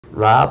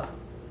Rab.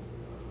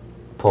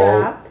 Paul.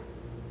 Rab.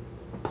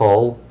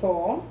 Paul.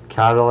 Paul.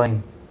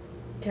 Caroline.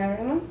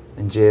 Carolyn.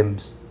 And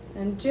James.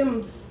 And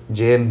Jims.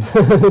 James.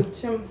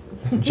 Jims.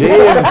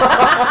 James!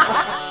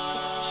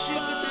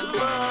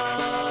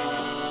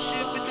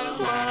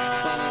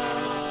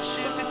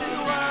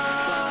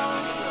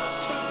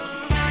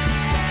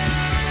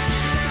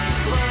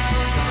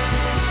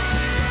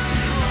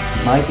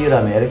 My dear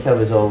America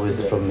was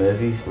always from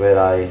movies where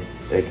I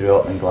grew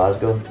up in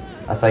Glasgow.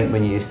 I think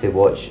when you used to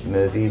watch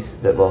movies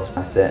that were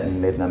set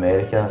and made in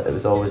America, it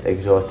was always an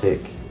exotic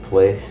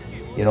place.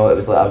 You know, it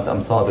was like,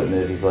 I'm talking about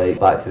movies like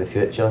Back to the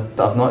Future.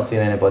 I've not seen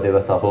anybody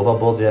with a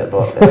hoverboard yet,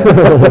 but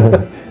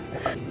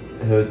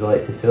who would we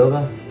like to tour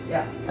with?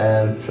 Yeah.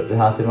 The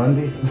Happy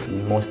Mondays.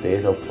 Most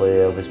days I'll play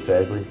Elvis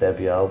Presley's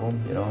debut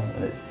album, you know,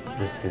 and it's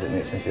just because it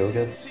makes me feel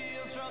good.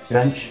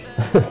 Grinch.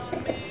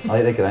 I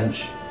like the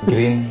Grinch.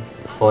 Green,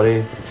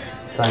 furry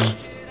thing.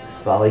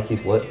 But I like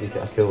his look, he's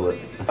got a cool look.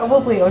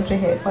 Probably Audrey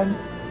Hepburn.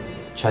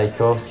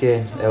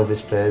 Tchaikovsky,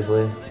 Elvis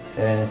Presley, and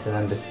anything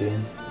in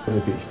between.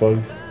 The Beach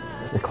Boys.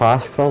 The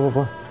Clash,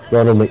 probably.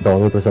 Ronald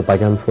McDonald was a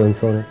big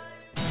influence on it.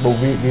 Well,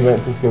 we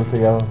went to school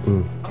together.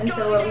 And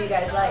so what were you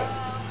guys like?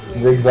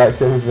 The exact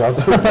same as Rab.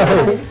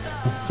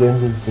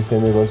 James is the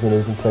same he was when he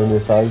was in primary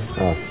 5.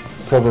 Oh.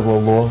 Probably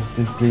lower,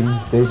 just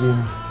dreams,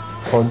 daydreams,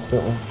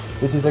 constantly.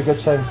 Which is a good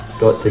thing.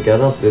 Got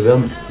together, we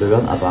weren't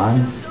a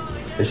band.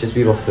 It's just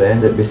we were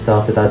friends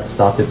that I'd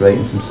started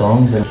writing some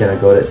songs and kind of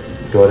got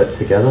it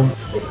together.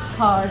 It's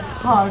hard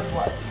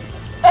work.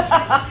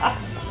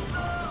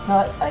 No,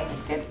 it's fine,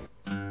 it's good.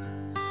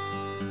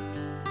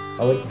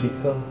 I like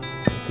pizza.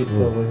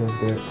 Pizza was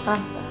great.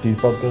 Pasta.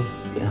 Cheeseburgers.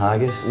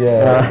 Haggis.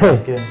 Yeah.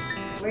 That's good.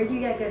 Where do you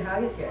get good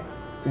haggis here?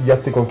 You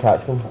have to go and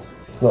catch them.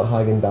 It's not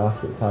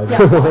Häagen-Dazs, it's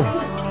Haggis.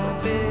 Yeah.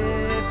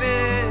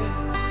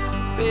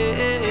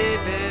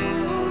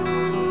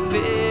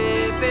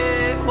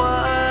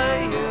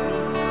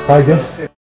 Haggis.